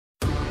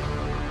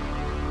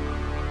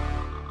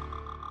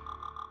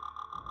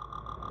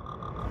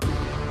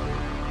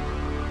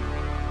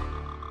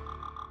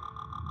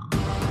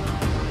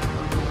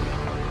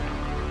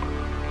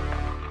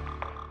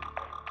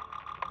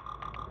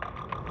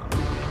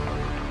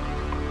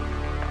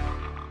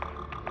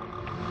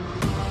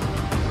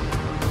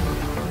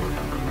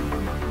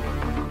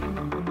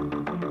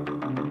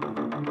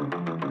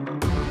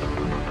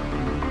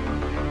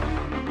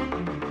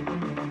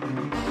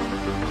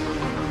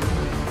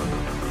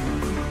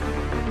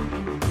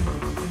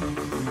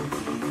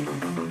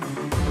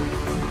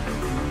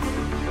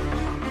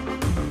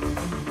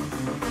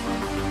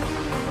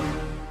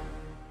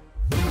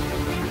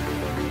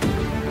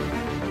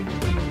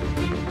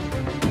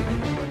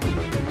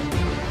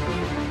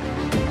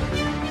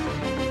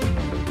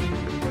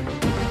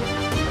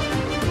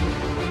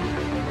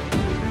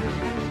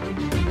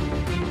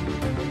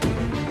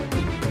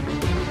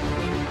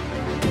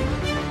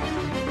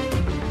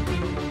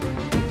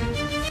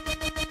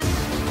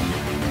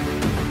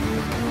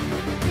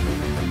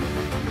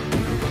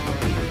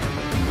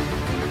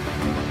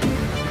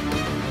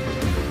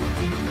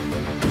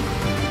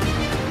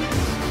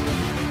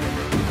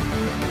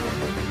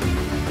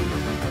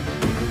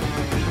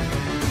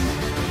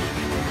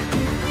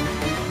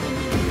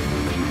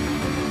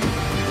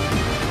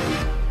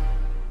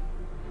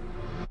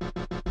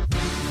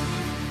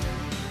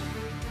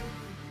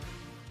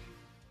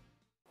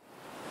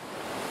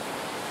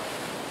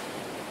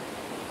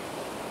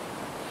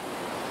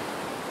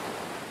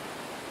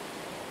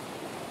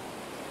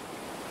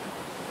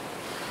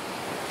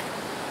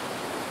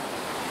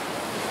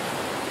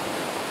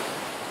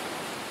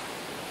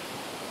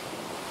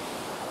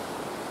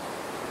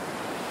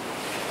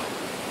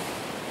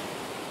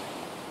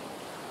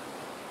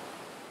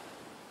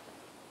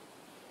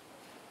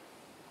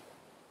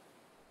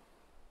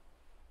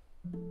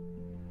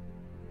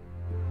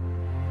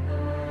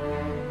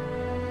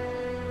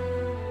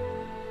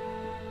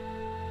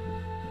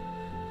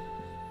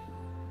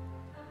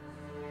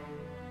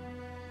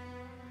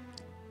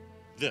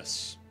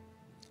This.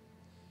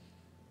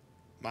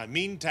 My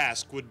mean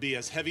task would be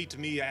as heavy to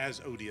me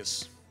as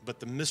odious, but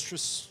the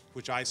mistress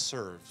which I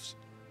serve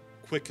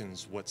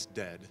quickens what's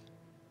dead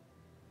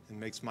and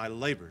makes my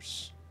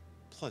labors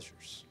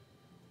pleasures.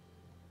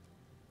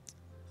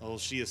 Oh,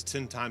 she is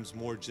 10 times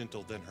more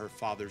gentle than her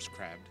father's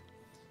crabbed,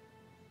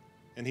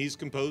 and he's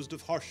composed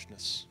of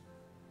harshness.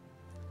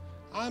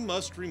 I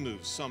must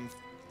remove some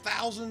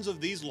thousands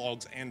of these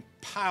logs and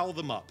pile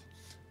them up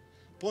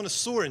upon a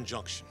sore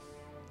injunction.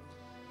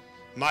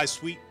 My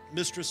sweet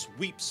mistress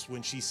weeps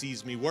when she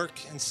sees me work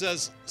and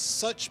says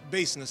such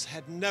baseness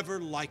had never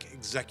like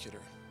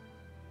executor.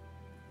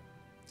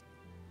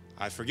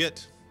 I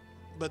forget,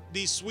 but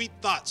these sweet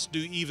thoughts do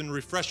even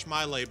refresh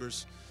my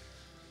labors.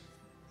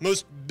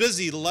 Most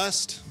busy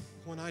lest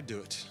when I do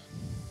it.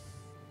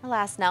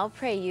 Alas now,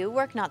 pray you,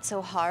 work not so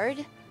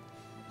hard.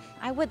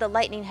 I would the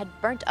lightning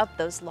had burnt up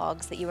those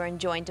logs that you are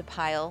enjoined to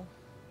pile.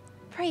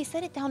 Pray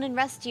set it down and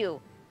rest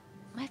you.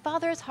 My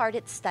father is hard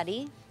at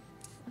study.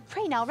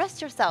 Pray now,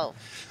 rest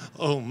yourself.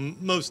 Oh,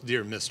 most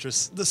dear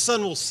mistress, the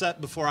sun will set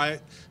before I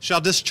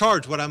shall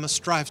discharge what I must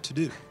strive to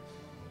do.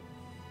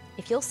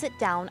 If you'll sit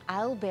down,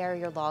 I'll bear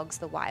your logs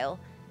the while.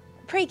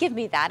 Pray give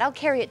me that, I'll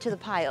carry it to the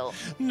pile.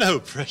 No,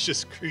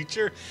 precious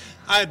creature,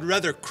 I'd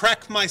rather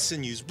crack my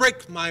sinews,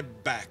 break my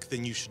back,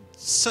 than you should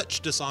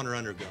such dishonor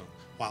undergo,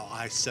 while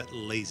I sit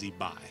lazy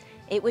by.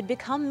 It would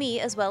become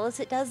me as well as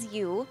it does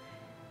you,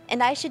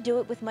 and I should do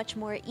it with much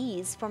more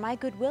ease, for my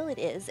good will it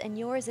is, and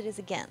yours it is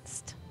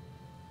against.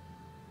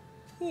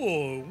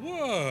 Poor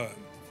worm,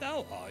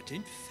 thou art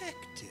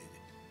infected.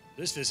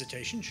 This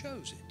visitation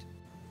shows it.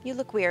 You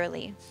look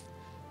wearily.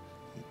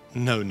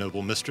 No,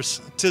 noble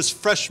mistress, 'tis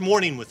fresh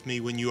morning with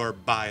me when you are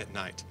by at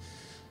night.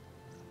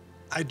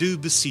 I do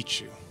beseech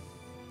you,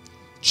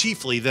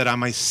 chiefly that I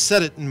may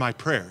set it in my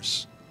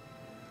prayers.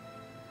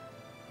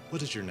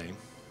 What is your name?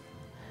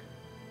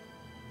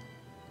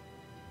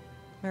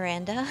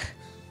 Miranda?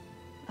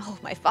 Oh,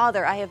 my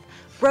father, I have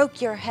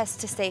broke your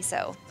hest to say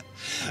so.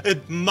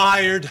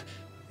 Admired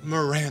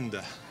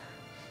Miranda.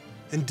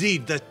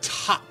 Indeed, the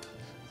top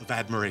of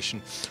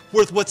admiration,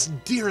 worth what's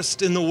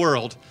dearest in the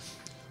world.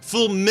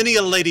 Full many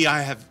a lady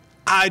I have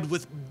eyed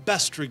with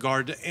best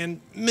regard,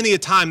 and many a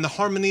time the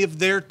harmony of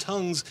their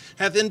tongues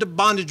hath into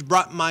bondage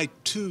brought my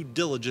too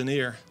diligent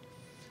ear.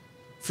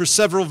 For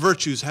several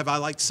virtues have I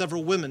like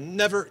several women,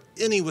 never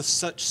any with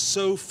such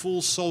so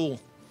full soul.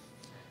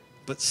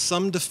 But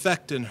some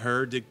defect in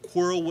her did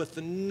quarrel with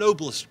the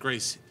noblest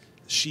grace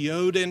she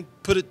owed, and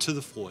put it to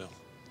the foil.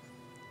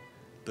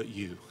 But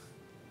you,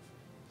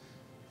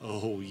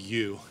 oh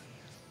you,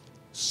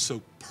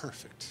 so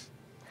perfect,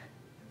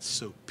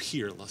 so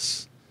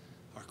peerless,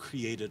 are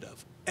created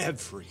of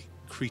every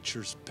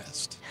creature's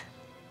best.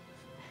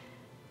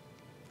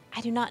 I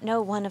do not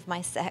know one of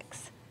my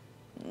sex.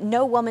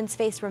 No woman's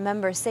face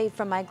remember, save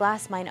from my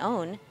glass mine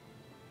own.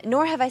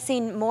 Nor have I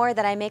seen more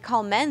that I may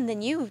call men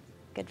than you,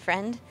 good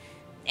friend,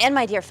 and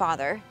my dear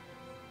father.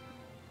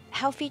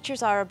 How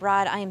features are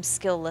abroad I am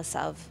skillless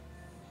of.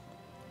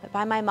 But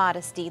by my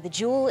modesty, the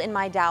jewel in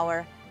my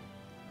dower,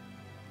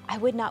 I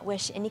would not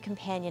wish any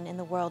companion in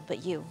the world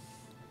but you.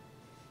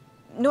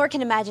 Nor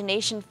can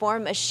imagination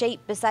form a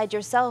shape beside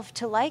yourself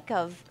to like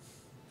of.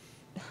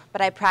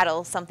 But I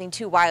prattle something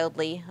too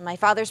wildly, and my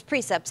father's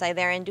precepts I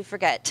therein do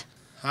forget.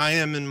 I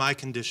am in my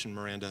condition,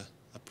 Miranda,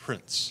 a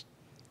prince.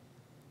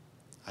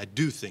 I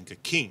do think a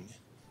king.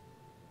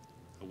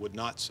 I would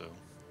not so.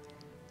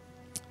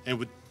 And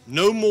would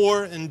no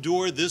more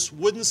endure this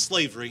wooden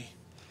slavery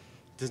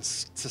than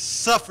to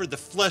suffer the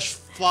flesh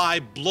fly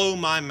blow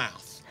my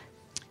mouth.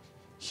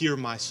 Hear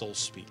my soul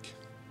speak.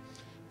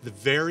 The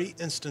very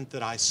instant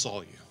that I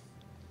saw you,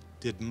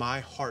 did my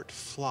heart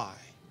fly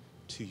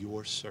to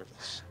your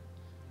service.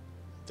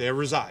 There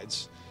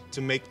resides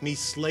to make me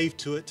slave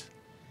to it,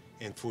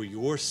 and for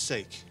your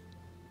sake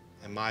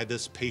am I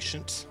this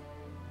patient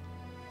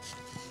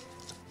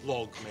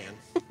log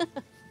man.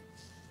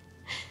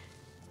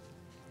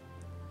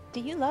 Do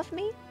you love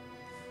me?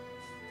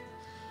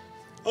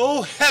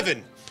 O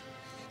heaven,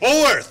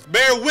 O earth,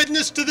 bear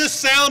witness to this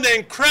sound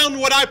and crown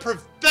what I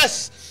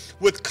profess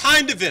with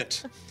kind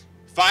event.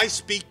 If I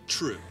speak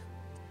true,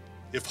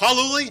 if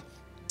hollowly,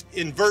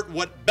 invert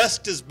what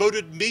best is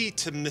boded me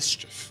to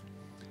mischief.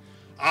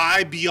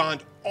 I,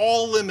 beyond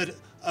all limit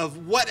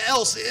of what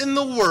else in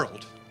the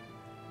world,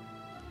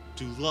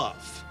 do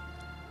love,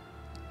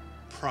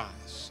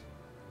 prize,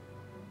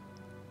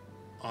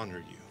 honor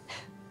you.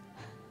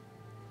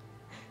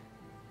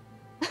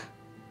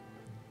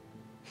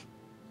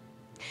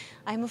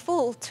 I'm a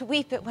fool to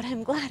weep at what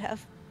I'm glad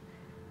of.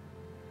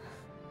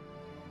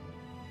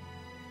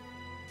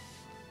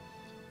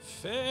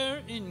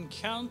 Fair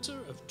encounter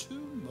of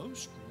two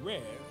most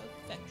rare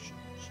affections.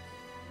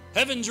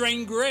 Heavens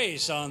rain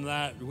grace on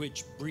that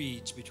which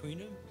breeds between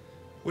them.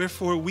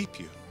 Wherefore weep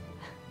you?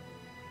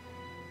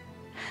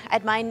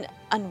 At mine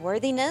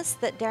unworthiness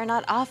that dare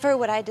not offer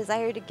what I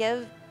desire to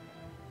give,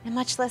 and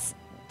much less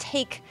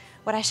take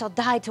what I shall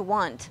die to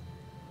want.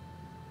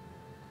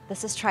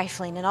 This is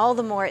trifling, and all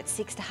the more it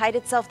seeks to hide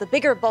itself, the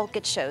bigger bulk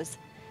it shows.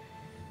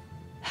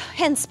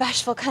 Hence,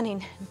 bashful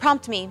cunning,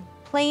 prompt me,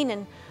 plain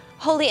and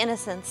holy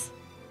innocence.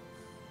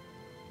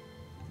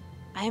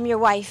 I am your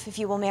wife, if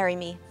you will marry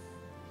me.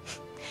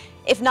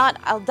 If not,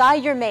 I'll die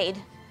your maid.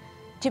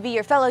 To be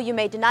your fellow, you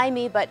may deny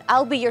me, but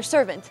I'll be your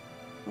servant,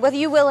 whether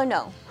you will or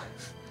no.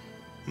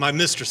 My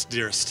mistress,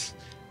 dearest,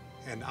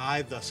 and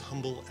I thus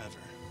humble ever.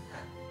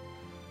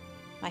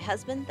 My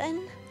husband,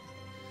 then?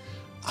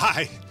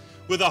 I,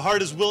 with a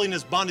heart as willing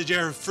as bondage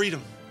heir of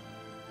freedom.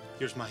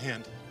 Here's my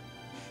hand.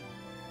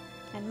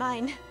 And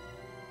mine,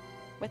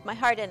 with my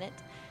heart in it.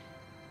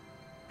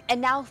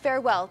 And now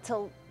farewell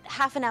till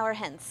half an hour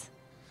hence.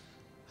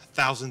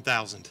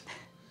 1,000,000.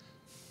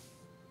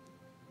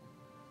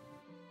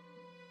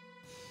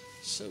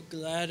 So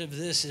glad of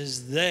this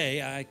as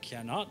they I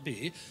cannot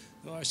be,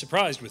 though I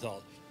surprised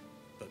withal.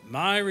 But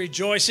my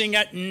rejoicing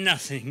at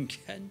nothing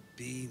can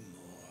be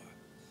more.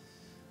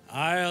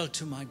 I'll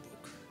to my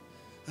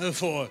book,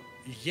 for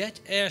yet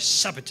ere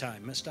supper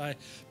time must I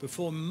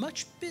perform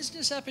much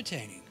business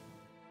appertaining.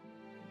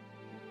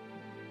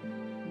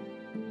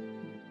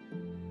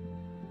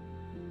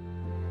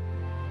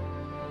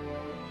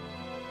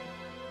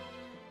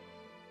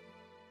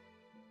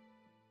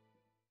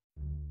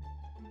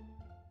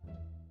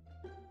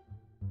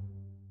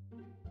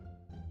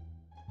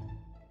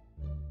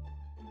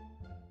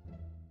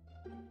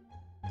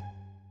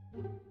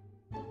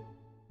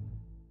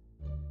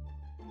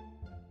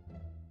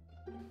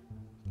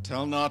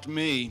 Tell not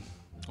me.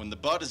 When the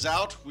bud is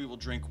out, we will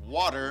drink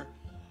water,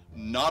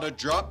 not a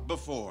drop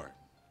before.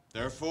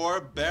 Therefore,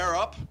 bear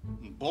up,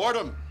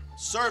 boredom,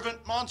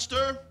 servant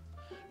monster,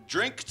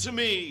 drink to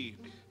me.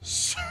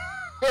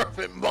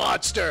 Servant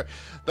monster,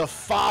 the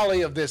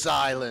folly of this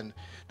island.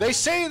 They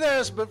say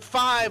there's but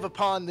 5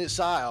 upon this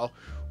isle.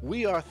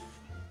 We are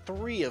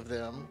 3 of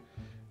them.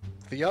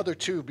 The other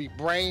 2 be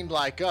brained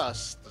like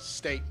us. The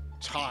state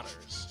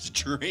totters.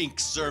 Drink,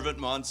 servant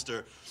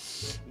monster.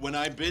 When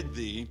I bid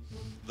thee,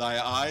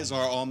 thy eyes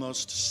are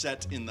almost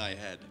set in thy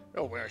head.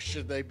 Oh, where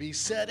should they be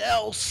set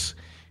else?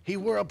 He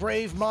were a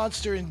brave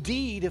monster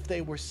indeed if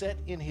they were set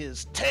in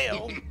his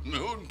tail.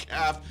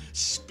 Mooncalf,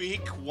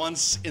 speak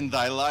once in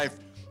thy life,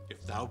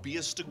 if thou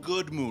beest a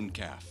good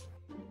mooncalf.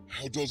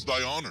 How does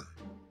thy honor?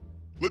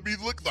 Let me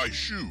lick thy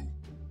shoe.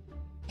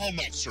 I'll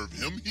not serve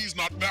him, he's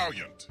not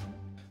valiant.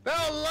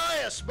 Thou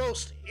liest,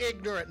 most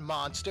ignorant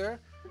monster.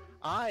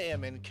 I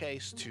am in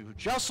case to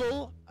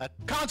justle a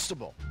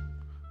constable.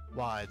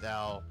 Why,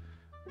 thou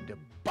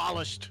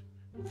demolished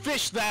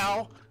fish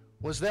thou,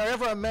 was there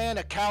ever a man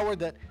a coward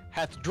that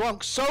hath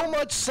drunk so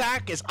much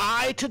sack as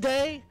I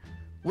today?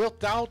 Wilt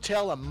thou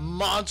tell a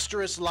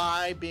monstrous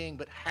lie, being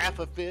but half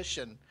a fish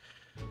and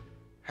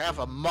half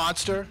a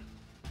monster?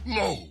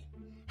 Lo,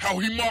 how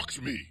he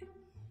mocks me!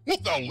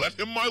 Wilt thou let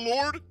him, my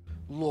lord?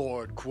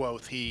 Lord,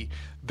 quoth he,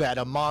 that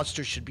a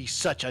monster should be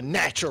such a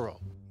natural.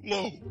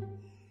 Lo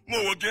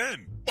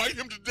again! Bite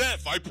him to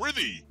death, I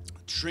prithee!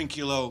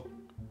 Trinculo,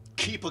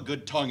 keep a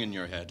good tongue in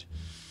your head.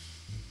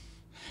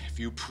 If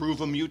you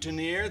prove a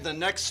mutineer, the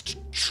next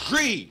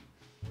tree.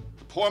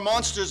 The poor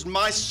monster's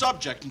my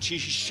subject, and she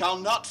shall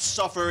not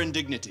suffer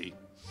indignity.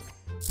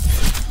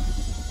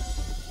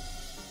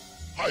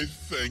 I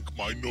thank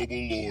my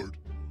noble lord.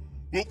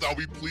 Wilt thou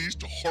be pleased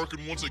to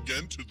hearken once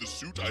again to the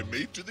suit I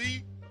made to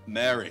thee?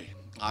 Marry,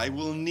 I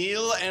will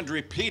kneel and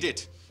repeat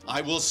it.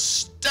 I will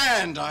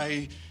stand,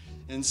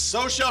 and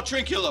so shall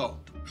Trinculo.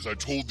 As I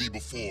told thee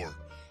before,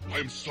 I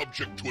am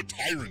subject to a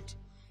tyrant,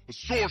 a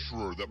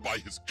sorcerer that by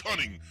his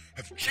cunning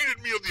hath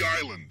cheated me of the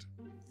island.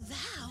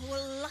 Thou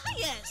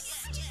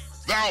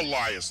liest! Thou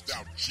liest,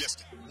 thou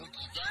jesting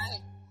monkey,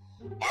 thou!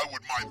 I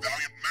would my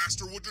valiant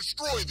master would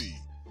destroy thee.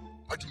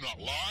 I do not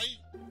lie.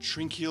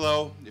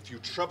 Trinculo, if you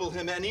trouble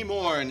him any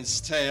more in his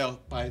tale,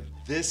 by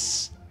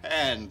this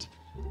hand,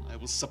 I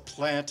will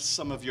supplant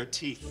some of your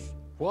teeth.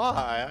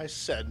 Why, I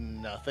said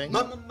nothing.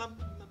 Then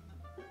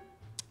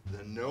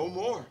no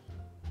more.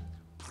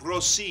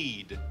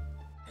 Proceed.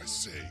 I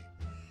say,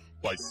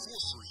 by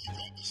sorcery he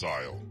got this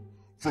isle.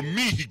 From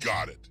me he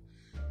got it.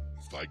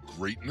 If thy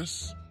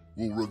greatness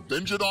will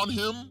revenge it on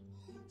him,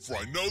 for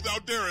I know thou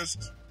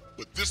darest,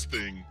 but this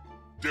thing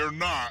dare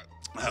not.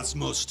 That's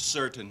most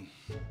certain.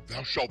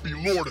 Thou shalt be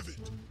lord of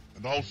it,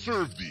 and I'll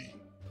serve thee.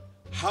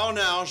 How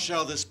now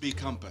shall this be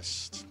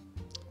compassed?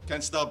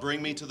 Canst thou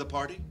bring me to the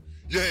party?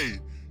 Yea,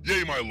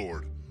 my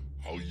lord.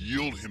 I'll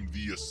yield him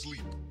thee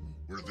asleep,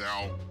 where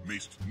thou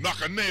mayst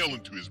knock a nail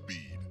into his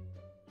bead.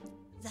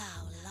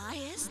 Thou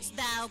liest,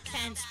 thou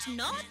canst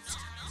not.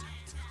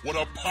 What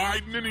a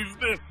pied ninny's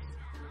this,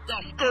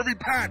 thou scurvy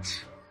patch!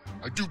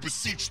 I do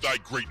beseech thy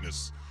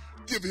greatness,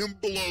 give him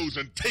blows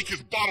and take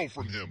his bottle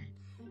from him.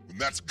 When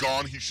that's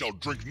gone, he shall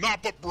drink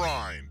naught but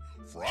brine,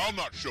 for I'll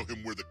not show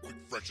him where the quick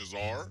freshes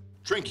are.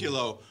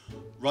 Trinculo,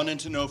 run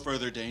into no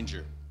further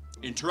danger.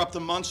 Interrupt the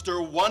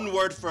monster one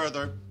word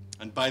further,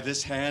 And by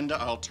this hand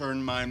I'll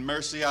turn mine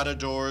mercy out of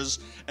doors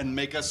and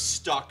make a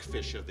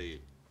stockfish of thee.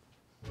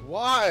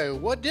 Why?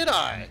 What did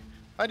I?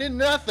 I did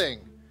nothing.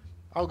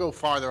 I'll go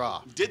farther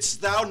off.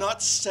 Didst thou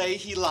not say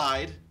he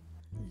lied?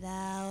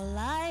 Thou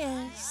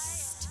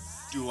liest.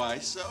 Do I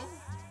so?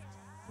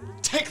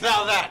 Take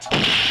thou that!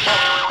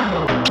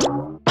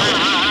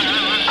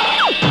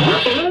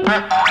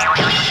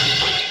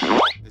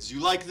 As you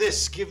like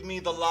this, give me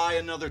the lie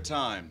another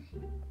time.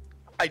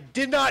 I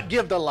did not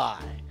give the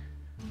lie.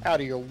 Out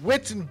of your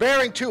wits and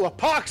bearing too, a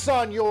pox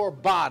on your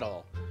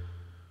bottle.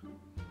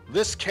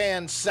 This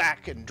can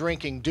sack and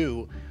drinking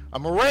do, a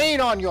murrain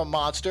on your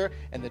monster,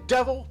 and the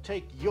devil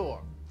take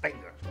your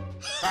finger.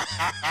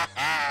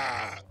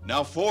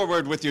 Now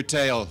forward with your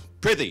tale.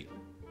 Prithee,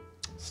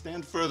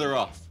 stand further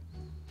off.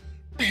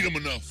 Beat him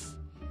enough.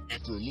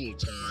 After a little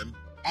time,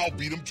 I'll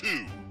beat him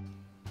too.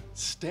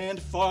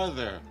 Stand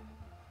farther.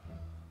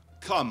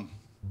 Come,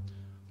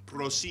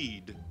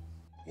 proceed.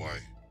 Why,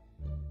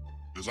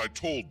 as I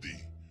told thee,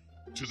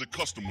 'tis a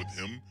custom with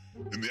him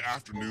in the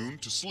afternoon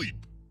to sleep,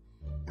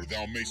 where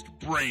thou mayst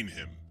brain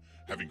him,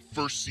 having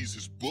first seized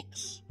his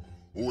books,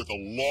 or with a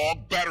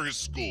log batter his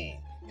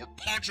skull, or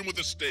punch him with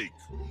a stake,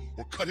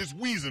 or cut his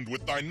weasand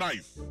with thy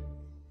knife.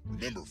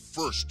 Remember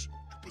first to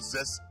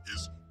possess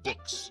his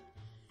books,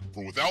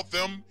 for without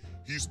them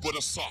he's but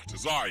a sot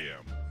as I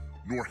am,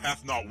 nor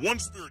hath not one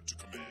spirit to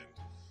command.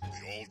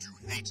 They all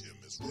do hate him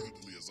as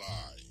rootedly as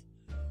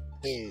I.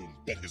 Home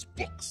but his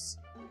books.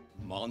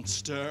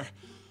 Monster,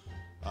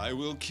 I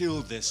will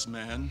kill this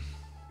man.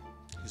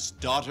 His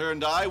daughter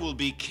and I will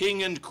be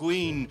king and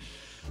queen.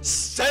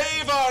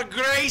 Save our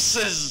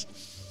graces!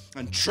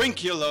 And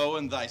Trinculo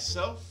and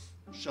thyself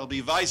shall be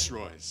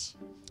viceroys.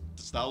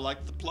 Dost thou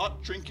like the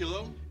plot,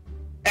 Trinculo?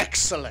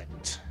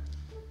 Excellent.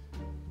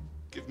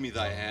 Give me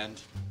thy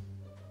hand.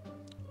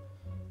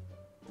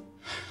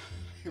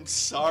 I'm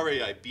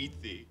sorry I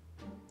beat thee.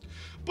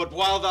 But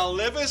while thou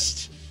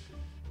livest,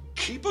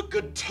 keep a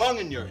good tongue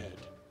in your head.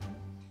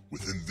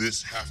 Within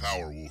this half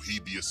hour will he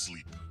be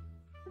asleep.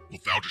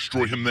 Wilt thou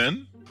destroy him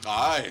then?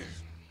 Aye,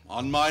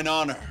 on mine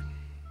honor.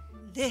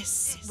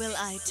 This will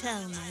I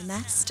tell my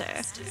master.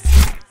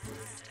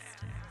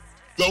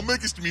 Thou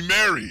makest me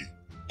merry.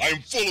 I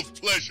am full of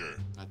pleasure.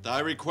 At thy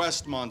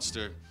request,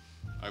 monster,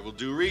 I will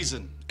do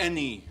reason,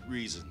 any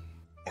reason.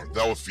 Art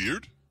thou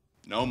afeard?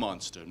 No,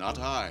 monster, not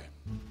I.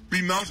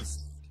 Be not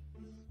afeard.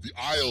 The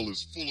isle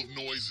is full of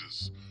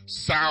noises,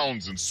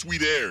 sounds, and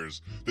sweet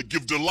airs that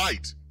give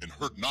delight and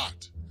hurt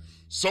not.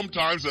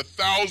 Sometimes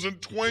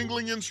 1,000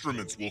 twangling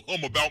instruments will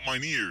hum about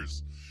mine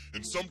ears,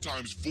 and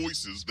sometimes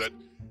voices that,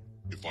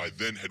 if I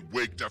then had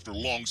waked after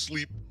long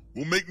sleep,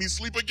 will make me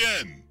sleep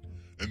again.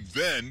 And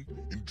then,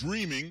 in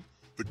dreaming,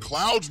 the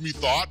clouds,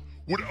 methought,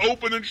 would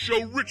open and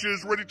show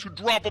riches ready to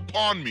drop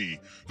upon me,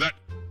 that,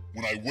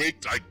 when I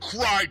waked, I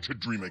cried to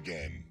dream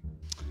again.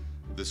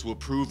 This will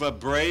prove a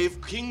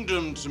brave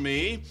kingdom to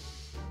me,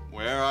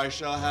 where I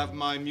shall have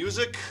my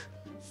music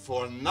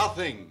for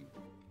nothing.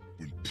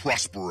 When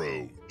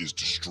Prospero is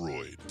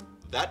destroyed.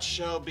 That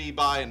shall be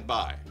by and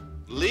by.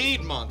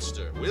 Lead,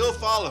 monster, we'll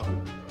follow.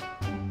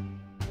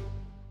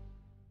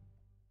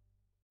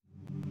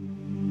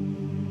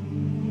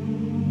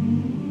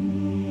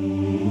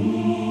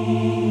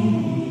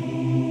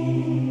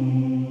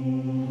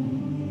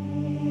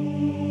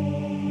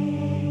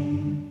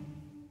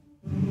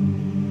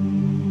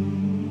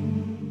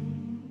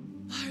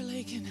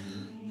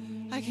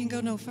 I can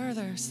go no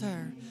further,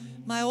 sir.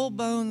 My old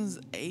bones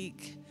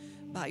ache.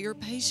 By your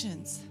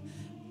patience,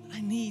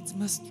 I needs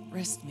must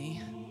rest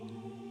me.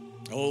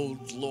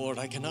 Old Lord,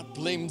 I cannot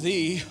blame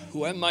thee,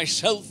 who am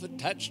myself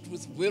attached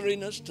with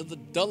weariness to the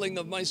dulling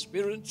of my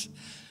spirits.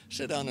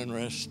 Sit down and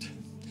rest.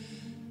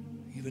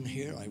 Even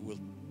here I will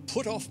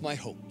put off my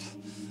hope,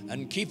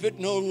 and keep it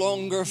no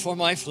longer for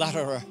my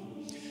flatterer.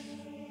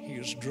 He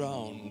is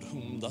drowned,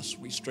 whom thus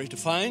we stray to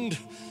find,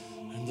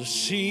 and the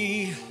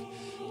sea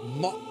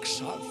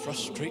mocks our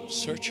frustrate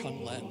search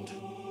on land.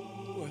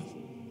 Well,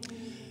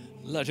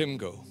 let him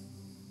go.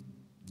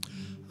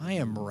 I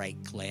am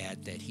right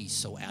glad that he's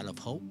so out of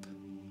hope.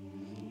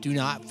 Do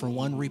not for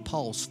one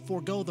repulse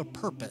forego the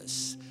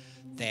purpose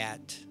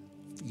that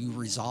you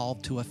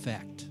resolve to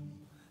effect.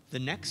 The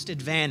next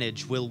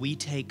advantage will we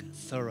take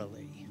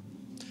thoroughly.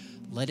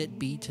 Let it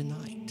be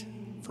tonight.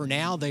 For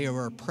now they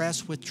are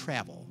oppressed with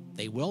travel.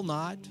 They will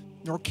not,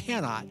 nor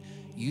cannot,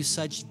 use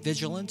such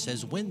vigilance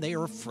as when they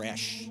are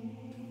fresh.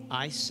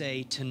 I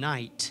say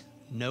tonight,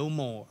 no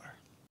more.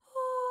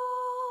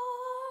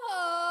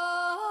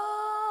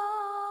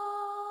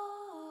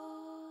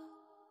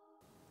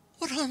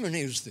 What harmony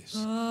is this?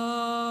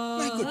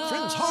 My good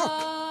friends, hark!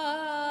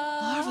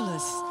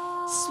 Marvelous,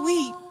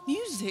 sweet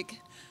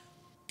music.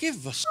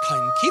 Give us,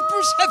 kind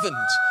keepers,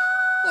 heavens!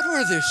 What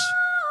were this?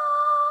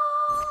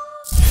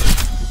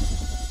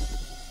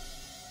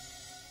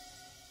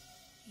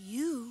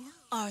 You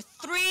are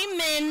 3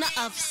 men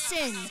of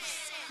sin,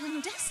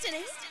 and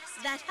destiny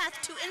that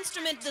hath to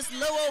instrument this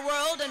lower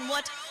world, and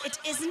what it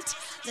isn't,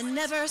 the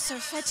never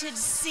surfeited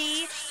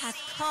sea hath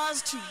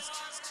caused to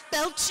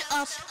belch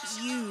up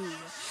you.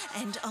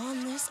 And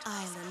on this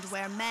island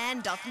where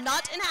man doth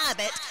not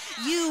inhabit,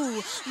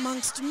 you,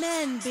 mongst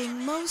men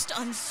being most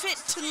unfit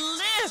to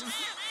live.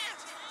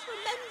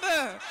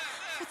 Remember,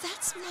 for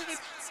that's my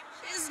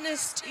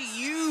business to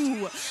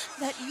you,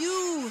 that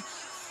you,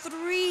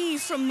 three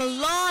from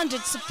Milan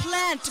did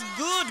supplant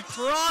good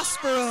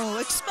Prospero,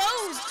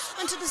 exposed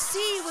unto the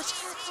sea which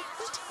hath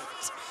acquitted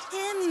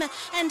him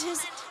and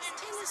his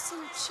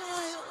innocent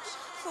child,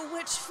 for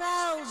which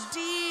foul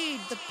deed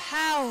the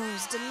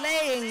powers,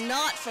 delaying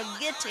not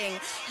forgetting,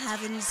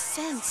 have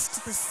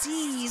incensed the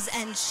seas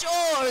and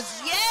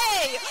shores,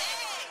 yea,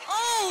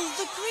 all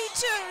the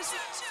creatures,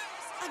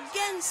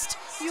 against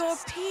your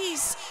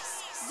peace,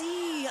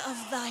 thee of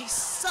thy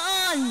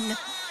son,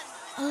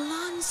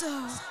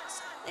 Alonso,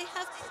 they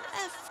have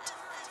left,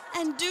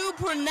 and do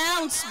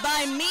pronounce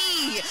by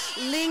me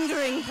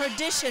lingering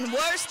perdition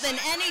worse than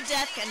any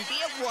death can be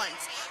at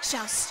once,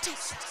 shall step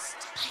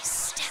by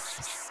step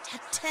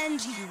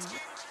attend you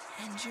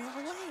and your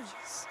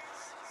ways,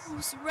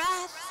 whose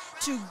wrath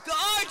to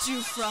guard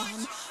you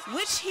from,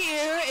 which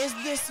here is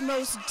this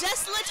most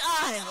desolate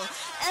isle,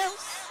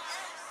 else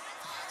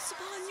falls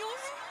upon your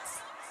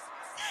heads,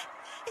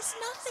 is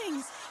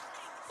nothing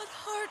but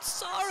heart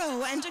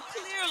sorrow and a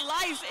clear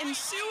life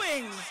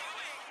ensuing.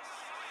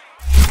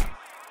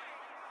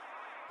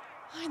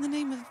 Why, in the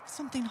name of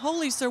something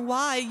holy, sir,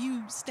 why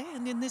you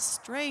stand in this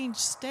strange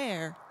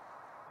stare?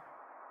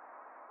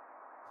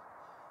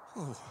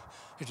 Oh,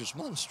 it is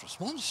monstrous,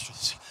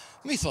 monstrous.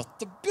 Methought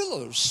the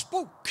billows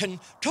spoke and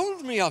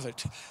told me of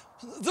it.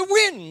 The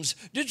winds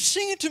did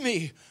sing it to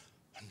me,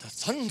 and the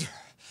thunder,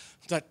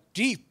 that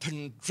deep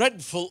and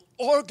dreadful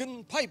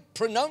organ pipe,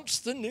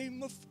 pronounced the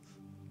name of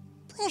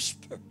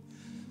Prosper.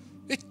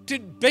 It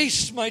did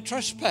base my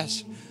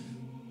trespass.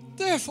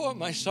 Therefore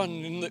my son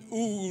in the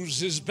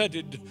ooze is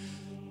bedded,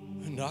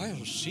 and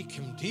I'll seek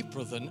him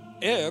deeper than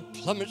e'er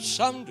plummet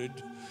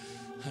sounded,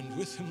 and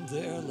with him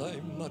there lie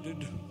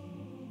mudded.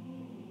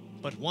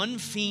 But one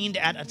fiend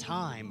at a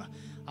time,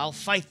 I'll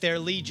fight their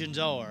legions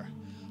o'er.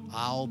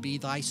 I'll be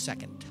thy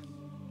second.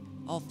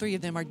 All three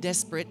of them are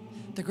desperate.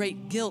 The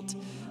great guilt,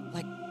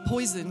 like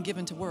poison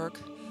given to work,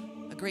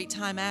 a great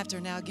time after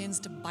now begins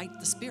to bite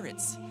the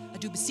spirits. I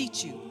do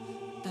beseech you,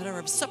 that are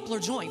of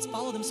suppler joints,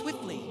 follow them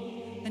swiftly,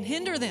 and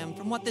hinder them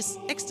from what this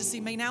ecstasy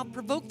may now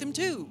provoke them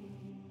to.